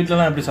உங்கள்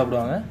வீட்டிலலாம் எப்படி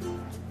சாப்பிடுவாங்க?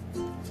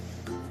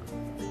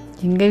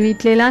 எங்கள்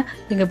வீட்டிலலாம்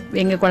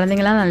எங்கள்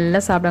குழந்தைங்களாம்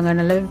நல்லா சாப்பிடுவாங்க,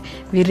 நல்லா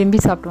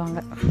விரும்பி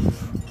சாப்பிடுவாங்க.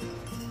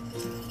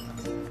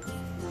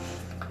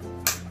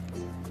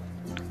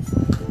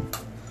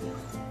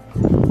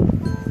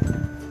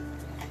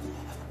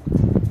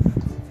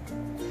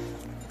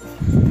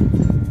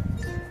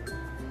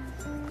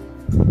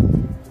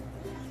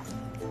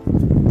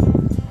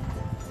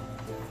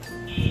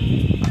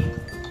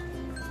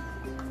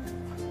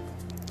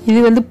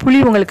 இது வந்து புளி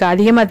உங்களுக்கு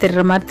அதிகமாக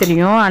தெரிகிற மாதிரி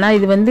தெரியும். ஆனால்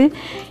இது வந்து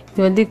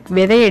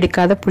விதை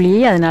எடுக்காத புளி,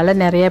 அதனால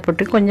நிறையா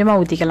போட்டு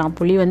கொஞ்சமாக ஊற்றிக்கலாம்.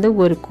 புளி வந்து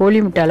ஒரு கோழி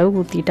முட்டை அளவு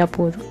ஊற்றிக்கிட்டா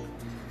போதும்.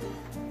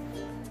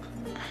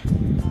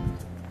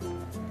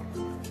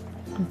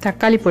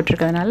 தக்காளி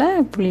போட்டிருக்கிறதுனால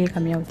புளியை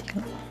கம்மியாக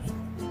ஊற்றிக்கலாம்.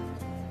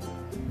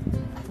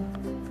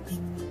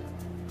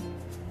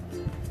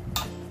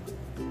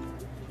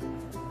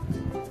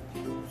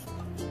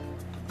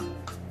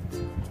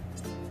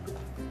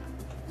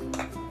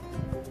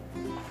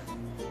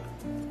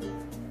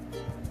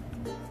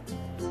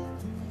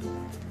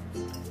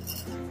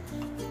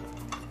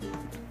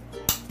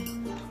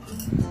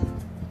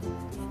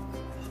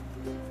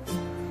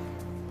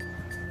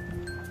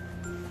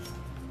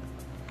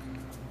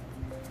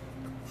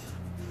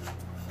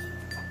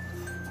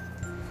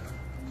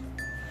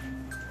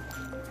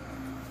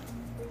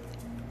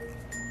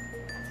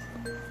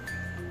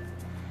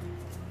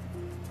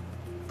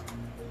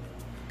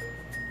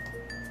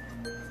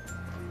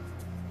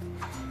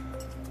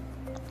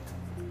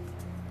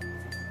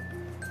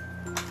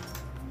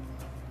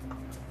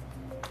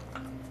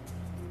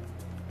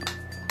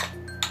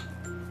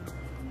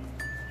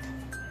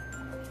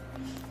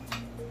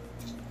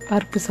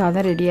 பருப்பு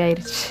சாதம் ரெடி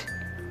ஆயிடுச்சு.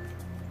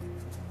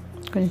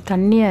 கொஞ்சம்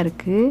தண்ணியாக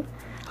இருக்குது,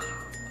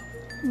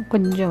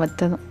 கொஞ்சம்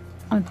வற்றதும்.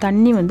 அந்த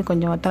தண்ணி வந்து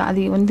கொஞ்சம் வற்றலாம்.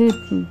 அது வந்து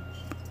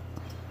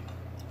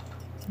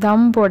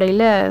தம்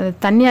போடையில்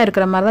தண்ணியாக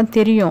இருக்கிற மாதிரி தான்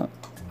தெரியும்.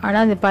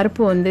 ஆனால் அந்த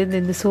பருப்பு வந்து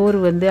இந்த சோறு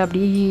வந்து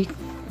அப்படியே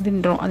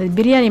இதுன்றோம். அது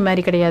பிரியாணி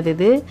மாதிரி கிடையாது.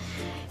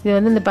 இது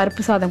வந்து இந்த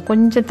பருப்பு சாதம்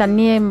கொஞ்சம்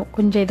தண்ணியே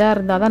கொஞ்சம் இதாக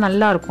இருந்தால் தான்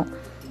நல்லாயிருக்கும்.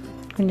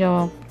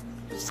 கொஞ்சம்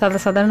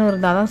சதன்னு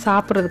இருந்தால் தான்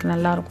சாப்பிட்றதுக்கு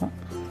நல்லாயிருக்கும்.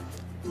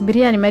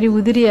 பிரியாணி மாதிரி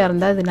உதிரியாக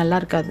இருந்தால் அது நல்லா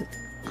இருக்காது.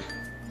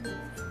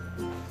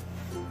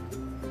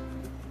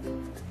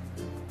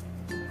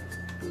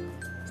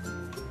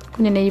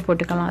 கொஞ்சம் நெய்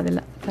போட்டுக்கலாம்.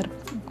 அதில்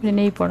கொஞ்சம்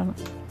நெய்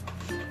போடணும்,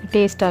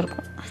 டேஸ்ட்டாக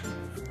இருக்கும்.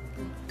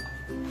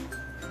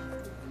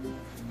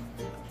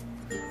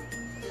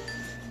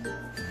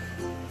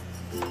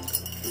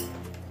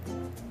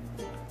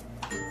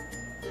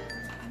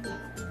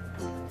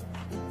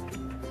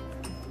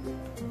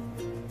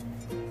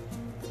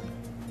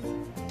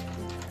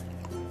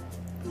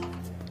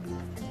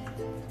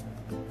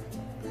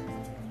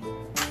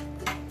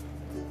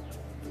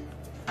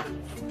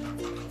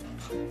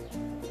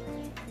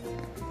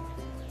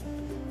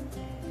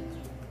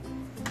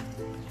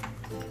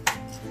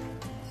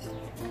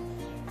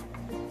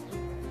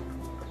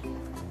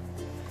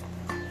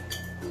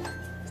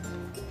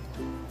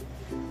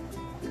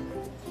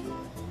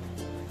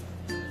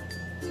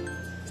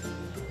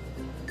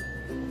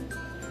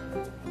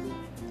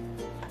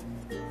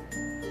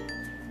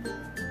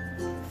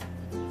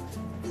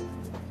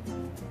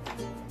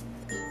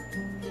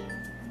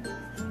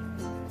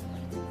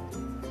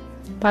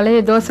 பழைய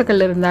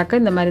தோசைக்கல் இருந்தாக்க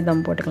இந்த மாதிரி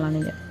தம் போட்டுக்கலாம்.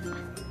 நீங்கள்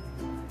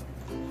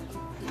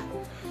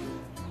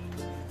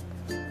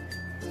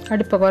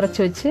அடுப்பை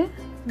குறைச்சி வச்சு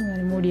இந்த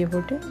மாதிரி மூடியை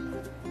போட்டு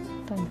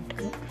தம்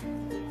போட்டுக்கலாம்.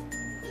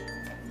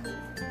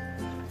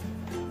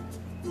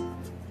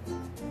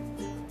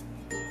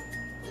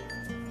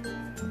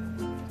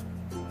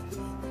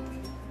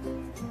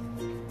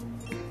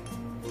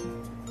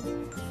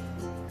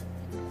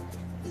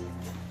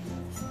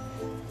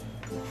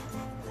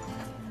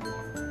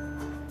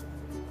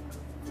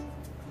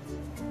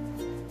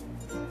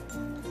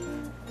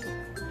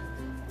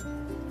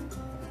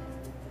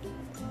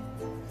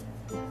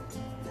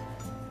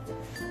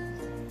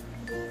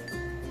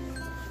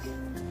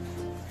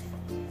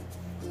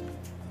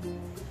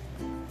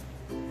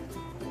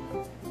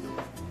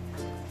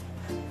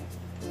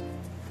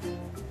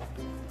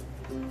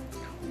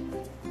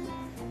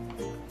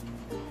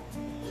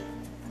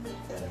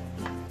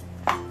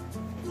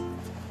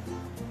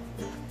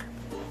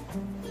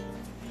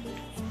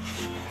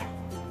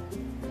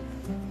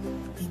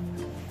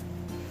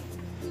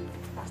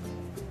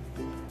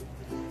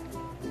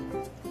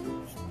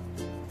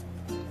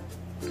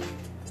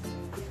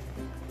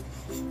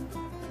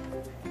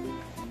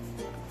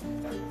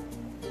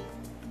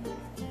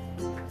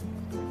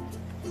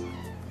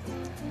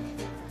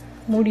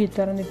 மூடியை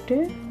திறந்துட்டு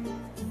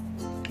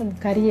அந்த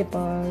கறியை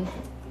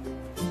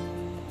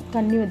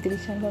தண்ணி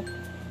ஊற்றிடுச்சாங்க.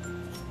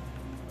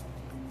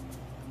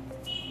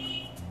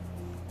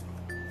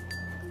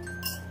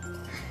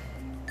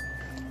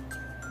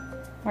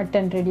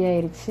 மட்டன் ரெடி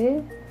ஆயிடுச்சு.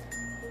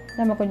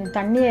 நம்ம கொஞ்சம்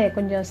தண்ணியை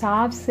கொஞ்சம்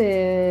சாப்ஸு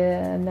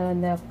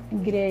அந்த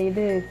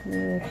இது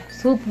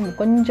சூப்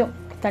கொஞ்சம்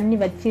தண்ணி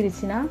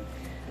வச்சிருச்சுன்னா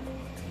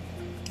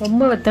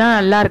ரொம்ப வற்றினா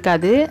நல்லா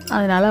இருக்காது.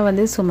 அதனால்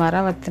வந்து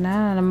சுமாராக வற்றினா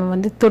நம்ம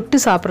வந்து தொட்டு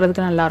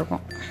சாப்பிட்றதுக்கு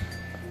நல்லாயிருக்கும்.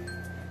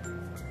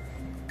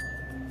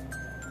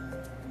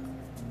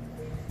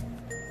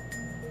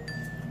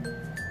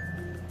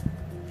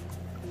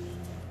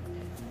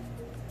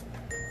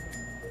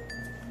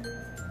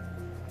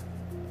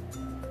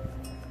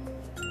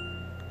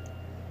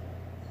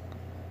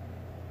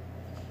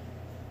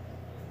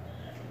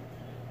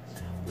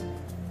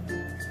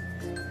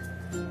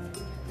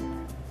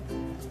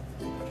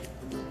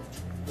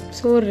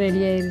 சோறு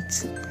ரெடி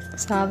ஆயிடுச்சு,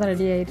 சாதம்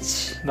ரெடி ஆயிடுச்சு.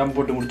 தம்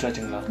போட்டு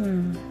முடிச்சாச்சுங்களா?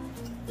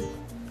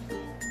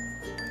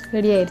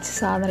 ரெடி ஆயிடுச்சு,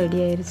 சாதம் ரெடி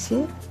ஆயிடுச்சு.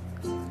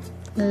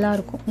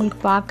 நல்லாயிருக்கும், உங்களுக்கு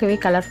பார்க்கவே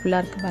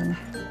கலர்ஃபுல்லாக இருக்குது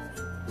பாருங்கள்.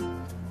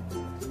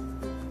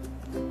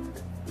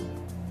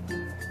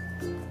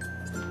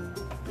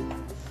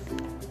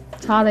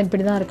 சாதம்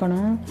இப்படி தான்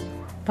இருக்கணும்,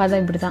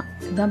 பதம் இப்படி தான்,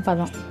 இதுதான்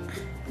பதம்.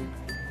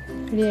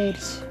 ரெடி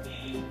ஆயிடுச்சு.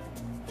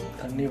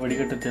 தண்ணி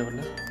வடிகட்ட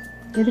தேவையில்ல.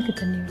 எதுக்கு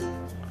தண்ணி?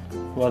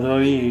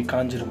 அதுவாகவே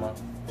காஞ்சிருமா?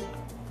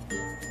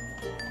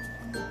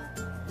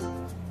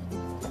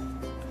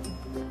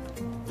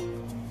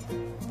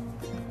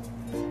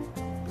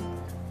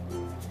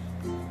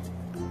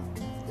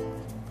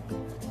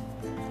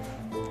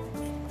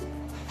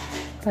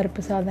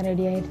 பருப்பு சாதம்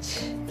ரெடி ஆயிடுச்சு.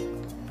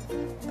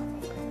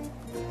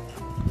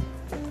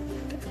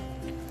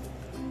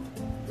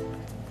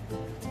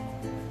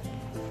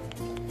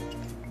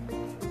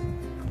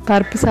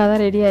 பருப்பு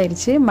சாதம் ரெடி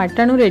ஆயிடுச்சு,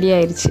 மட்டனும் ரெடி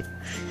ஆயிடுச்சு.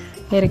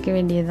 இறக்க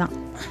வேண்டியதுதான்.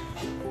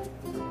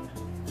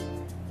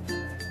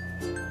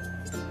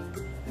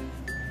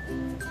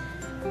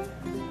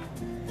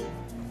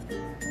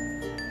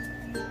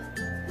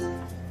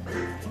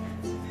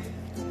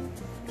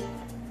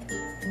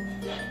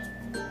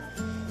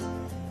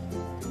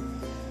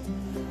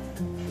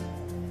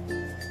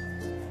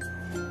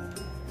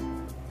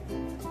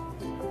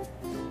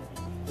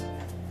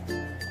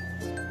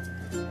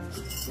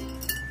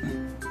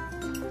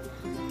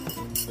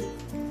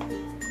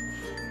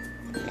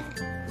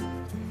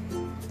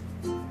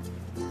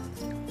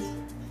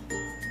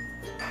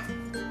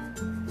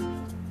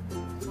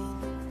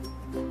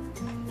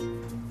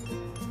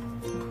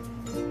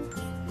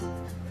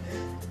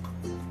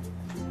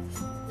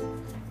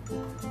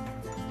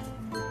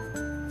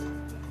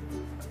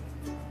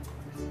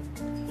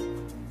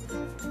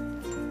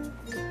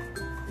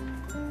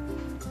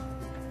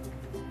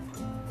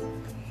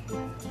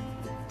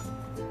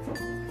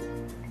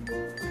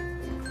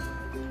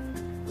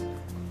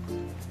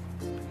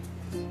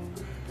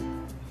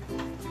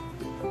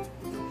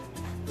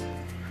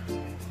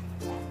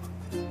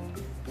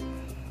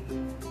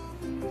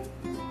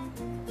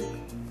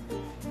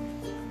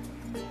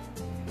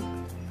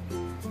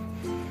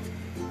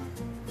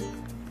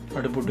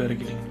 அடுப்புட்டு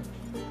இறக்கிட்டீங்க.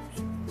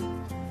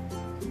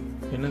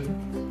 என்னது?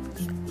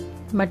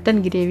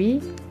 மட்டன் கிரேவி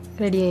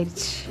ரெடி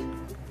ஆயிடுச்சு.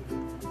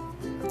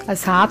 அது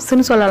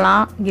சாப்ஸ்ன்னு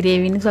சொல்லலாம்,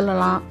 கிரேவின்னு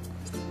சொல்லலாம்.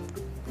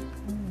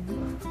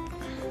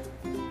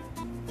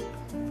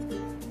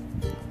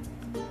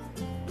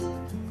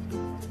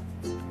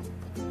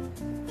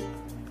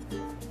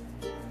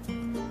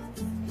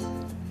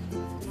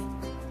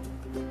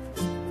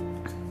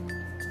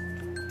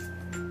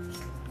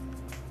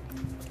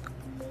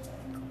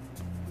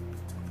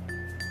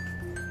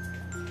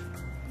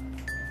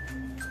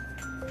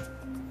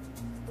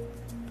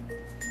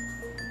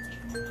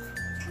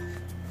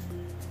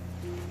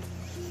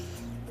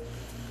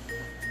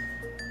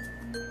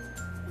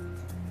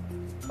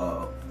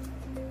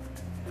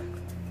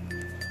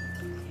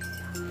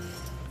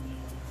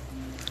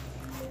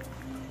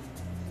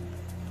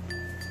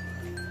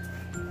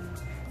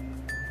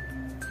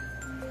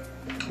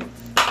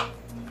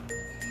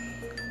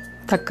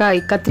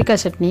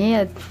 கத்திரிக்காய் சட்னி.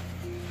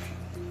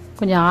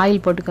 கொஞ்சம்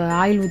ஆயில் போட்டுக்க,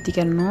 ஆயில்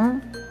ஊற்றிக்கணும்.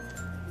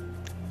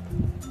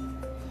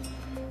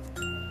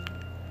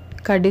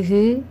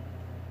 கடுகு,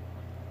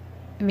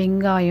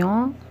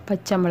 வெங்காயம்,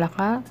 பச்சை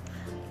மிளகாய்,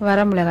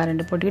 வரமிளகாய்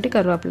 2 போட்டுக்கிட்டு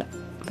கருவேப்பிலை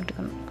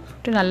போட்டுக்கணும்.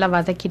 போட்டு நல்லா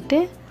வதக்கிட்டு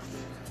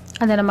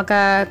அதை நம்ம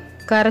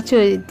கரைச்சி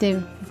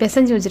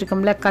பிசைஞ்சு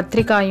வச்சுருக்கோம்ல,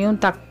 கத்திரிக்காயும்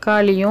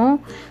தக்காளியும்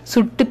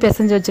சுட்டு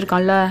பிசைஞ்சு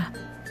வச்சுருக்கோம்ல,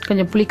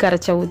 கொஞ்சம் புளி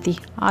கரைச்சா ஊற்றி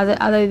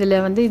அதை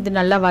இதில் வந்து இது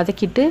நல்லா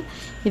வதக்கிட்டு,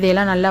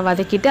 இதையெல்லாம் நல்லா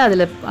வதக்கிட்டு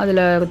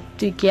அதில்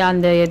தூக்கி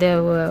அந்த இதை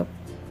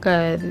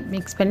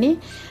மிக்ஸ் பண்ணி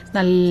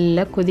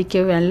நல்லா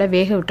நல்லா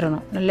வேக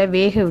விட்டுறணும். நல்லா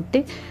வேக விட்டு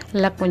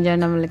நல்லா கொஞ்சம்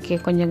நம்மளுக்கு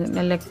கொஞ்சம்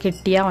நல்லா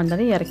கெட்டியாக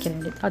வந்ததும் இறக்கிற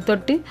வேண்டியது. அதை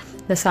தொட்டு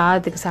இந்த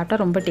சாதத்துக்கு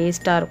சாப்பிட்டா ரொம்ப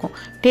டேஸ்ட்டாக இருக்கும்.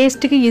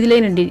 டேஸ்ட்டுக்கு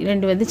இதுலேயே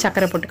ரெண்டு வந்து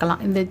சர்க்கரை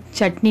போட்டுக்கலாம். இந்த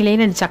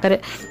சட்னிலேயும் 2 சர்க்கரை,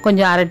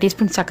 கொஞ்சம் 1/2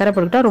 டீஸ்பூன் சர்க்கரை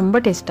போட்டுக்கிட்டால்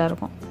ரொம்ப டேஸ்ட்டாக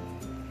இருக்கும்.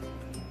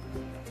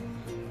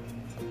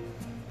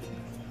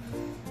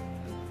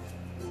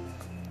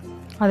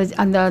 அது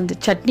அந்த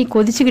சட்னி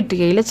கொதிச்சுக்கிட்டு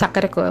கையில்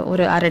சர்க்கரை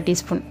ஒரு 1/2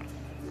 டீஸ்பூன்.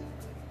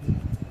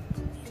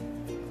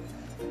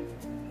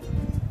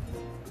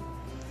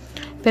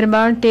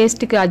 பெரும்பாலும்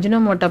டேஸ்ட்டுக்கு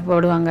அஜினோமோட்டோ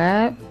போடுவாங்க,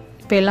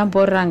 இப்போ எல்லாம்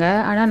போடுறாங்க.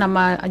 ஆனால்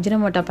நம்ம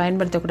அஜினோமோட்டோ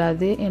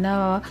பயன்படுத்தக்கூடாது. ஏன்னா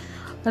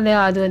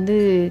அது வந்து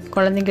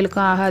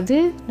குழந்தைங்களுக்கும் ஆகாது,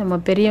 நம்ம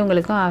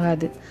பெரியவங்களுக்கும்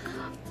ஆகாது.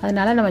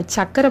 அதனால் நம்ம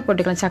சர்க்கரை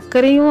போட்டுக்கலாம்.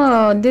 சர்க்கரையும்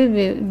வந்து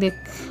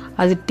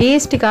அது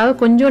டேஸ்ட்டுக்காக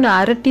கொஞ்சம்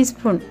 1/2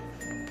 டீஸ்பூன்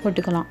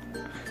போட்டுக்கலாம்.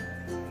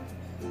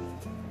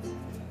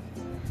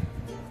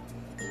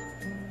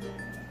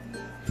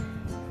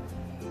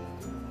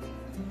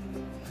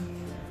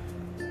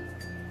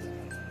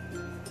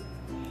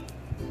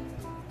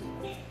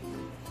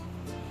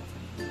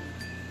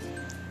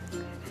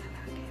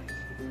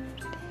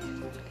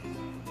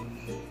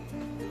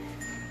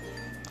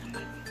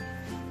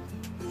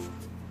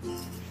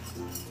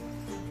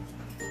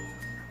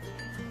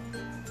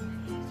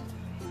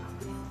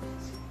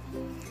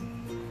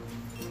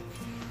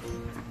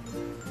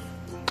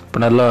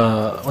 இப்போ நல்லா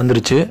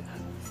வந்துருச்சு.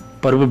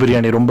 பருப்பு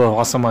பிரியாணி ரொம்ப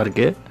வாசமாக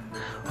இருக்குது,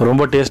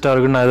 ரொம்ப டேஸ்ட்டாக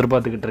இருக்குன்னு நான்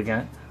எதிர்பார்த்துக்கிட்டு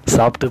இருக்கேன்.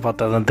 சாப்பிட்டு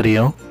பார்த்தா தான்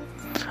தெரியும்.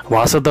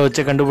 வாசத்தை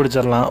வச்சு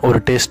கண்டுபிடிச்சிடலாம் ஒரு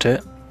டேஸ்ட்டு.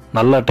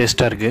 நல்லா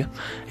டேஸ்ட்டாக இருக்குது.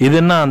 இது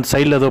என்ன அந்த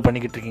சைடில் ஏதோ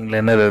பண்ணிக்கிட்டு இருக்கீங்களா?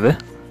 என்னது அது?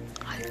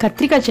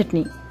 கத்திரிக்காய்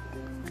சட்னி.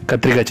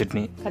 கத்திரிக்காய்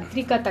சட்னி,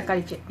 கத்திரிக்காய்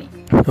தக்காளி சட்னி.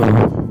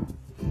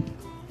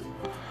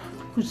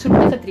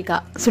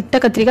 சுட்ட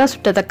கத்திரிக்காய்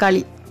சுட்ட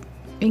தக்காளி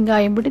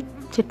வெங்காயம் போட்டு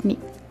சட்னி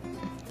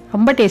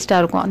ரொம்ப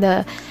டேஸ்ட்டாக இருக்கும். அந்த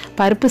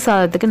பருப்பு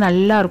சாதத்துக்கு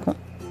நல்லா இருக்கும்,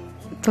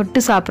 தொட்டு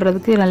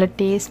சாப்பிட்றதுக்கு நல்ல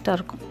டேஸ்ட்டாக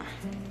இருக்கும்.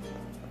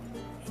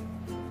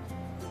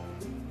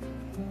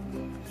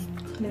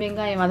 இந்த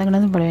வெங்காயம்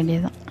வதங்கினதும் போட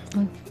வேண்டியதுதான்.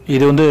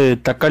 இது வந்து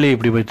தக்காளி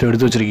இப்படி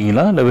எடுத்து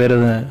வச்சுருக்கீங்களா இல்லை வேறு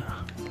எதுவும்?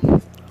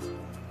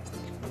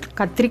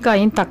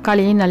 கத்திரிக்காயும்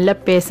தக்காளியும் நல்லா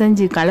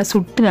பிசைஞ்சு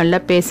சுட்டு நல்லா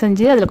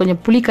பிசைஞ்சு அதில்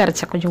கொஞ்சம் புளி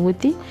கரைச்சா கொஞ்சம்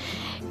ஊற்றி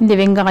இந்த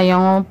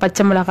வெங்காயம்,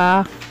 பச்சை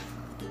மிளகாய்,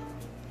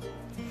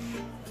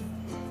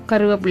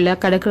 கருவேப்பிலை,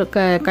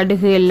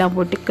 கடுகு எல்லாம்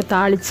போட்டு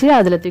தாளித்து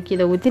அதில் தூக்கி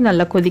இதை ஊற்றி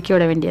நல்லா கொதிக்க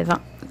விட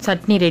வேண்டியதுதான்.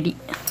 சட்னி ரெடி.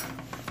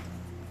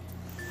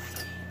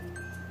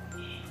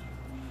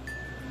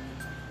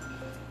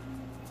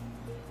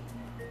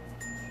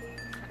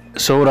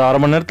 ஸோ ஒரு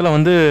 1/2 மணி நேரத்தில்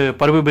வந்து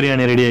பருப்பு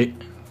பிரியாணி ரெடி.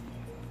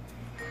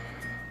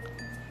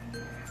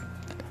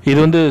 இது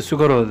வந்து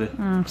சுகர் வருது.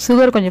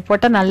 சுகர் கொஞ்சம்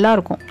போட்டால்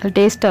நல்லாயிருக்கும், அது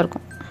டேஸ்ட்டாக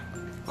இருக்கும்.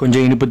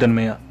 கொஞ்சம் இனிப்பு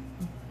தன்மையாக.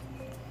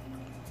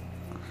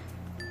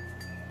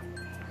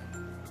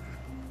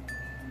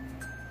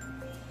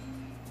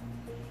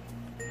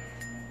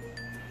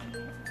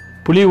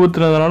 புளி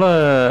ஊற்றுனதுனால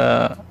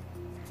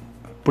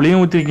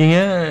புளியும் ஊற்றிருக்கீங்க,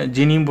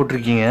 ஜீனியும்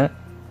போட்டிருக்கீங்க.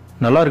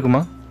 நல்லா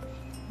இருக்குமா?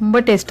 ரொம்ப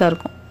டேஸ்ட்டாக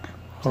இருக்கும்.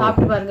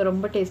 சாப்பிட்டு பாருங்க,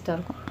 ரொம்ப டேஸ்ட்டாக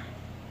இருக்கும்.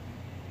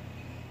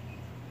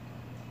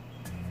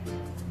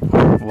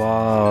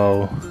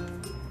 வாவ்,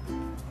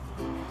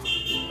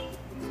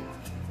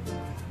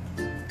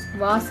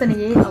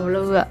 வாசனையே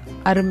அவ்வளவு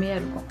அருமையாக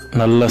இருக்கும்.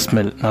 நல்ல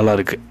ஸ்மெல், நல்லா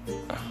இருக்கு.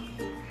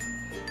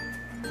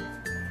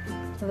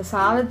 அந்த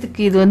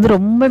சாதத்துக்கு இது வந்து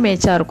ரொம்ப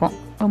மேய்ச்சா இருக்கும்,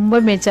 ரொம்ப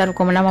மேய்ச்சா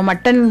இருக்கும். நம்ம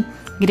மட்டன்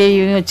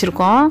கிரேவியும்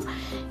வச்சுருக்கோம்,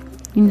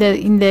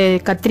 இந்த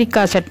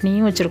கத்திரிக்காய்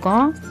சட்னியும்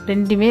வச்சுருக்கோம்.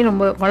 ரெண்டுமே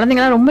ரொம்ப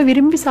குழந்தைங்களாம் ரொம்ப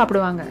விரும்பி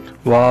சாப்பிடுவாங்க.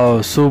 வாவ்,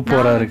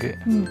 சூப்பராக இருக்கு.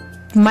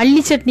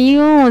 மல்லி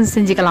சட்னியும்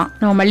செஞ்சுக்கலாம்.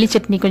 நம்ம மல்லி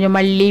சட்னி கொஞ்சம்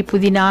மல்லி,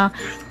 புதினா,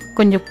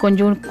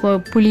 கொஞ்சம்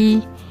புளி,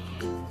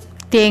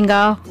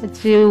 தேங்காய்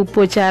வச்சு உப்பு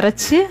வச்சு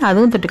அரைச்சி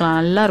அதுவும் தொட்டுக்கலாம்,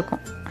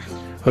 நல்லாயிருக்கும்.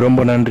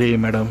 ரொம்ப நன்றி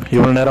மேடம்,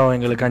 இவ்வளோ நேரம்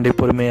எங்களுக்காண்டி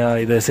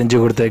பொறுமையாக இதை செஞ்சு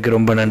கொடுத்ததுக்கு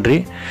ரொம்ப நன்றி.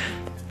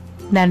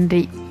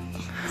 நன்றி.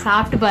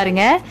 சாப்பிட்டு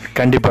பாருங்க.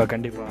 கண்டிப்பாக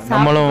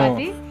நம்மளும்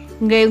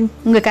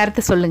உங்கள்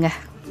கருத்தை சொல்லுங்கள்,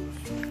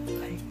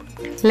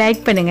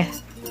 லைக் பண்ணுங்க.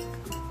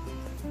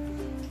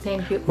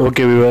 தேங்க்யூ.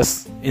 ஓகே வியூவர்ஸ்,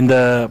 இந்த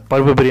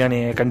பருப்பு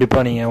பிரியாணியை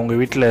கண்டிப்பாக நீங்கள் உங்கள்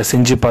வீட்டில்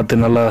செஞ்சு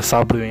பார்த்து நல்லா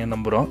சாப்பிடுவீங்கன்னு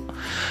நம்புகிறோம்.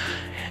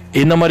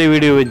 இந்த மாதிரி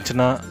வீடியோ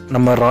வந்துச்சுன்னா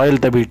நம்ம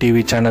ராயல் தபி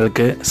டிவி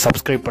சேனலுக்கு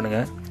சப்ஸ்கிரைப்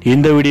பண்ணுங்கள்.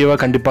 இந்த வீடியோவை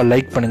கண்டிப்பாக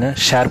லைக் பண்ணுங்கள்,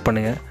 ஷேர்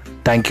பண்ணுங்கள்.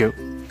 தேங்க்யூ.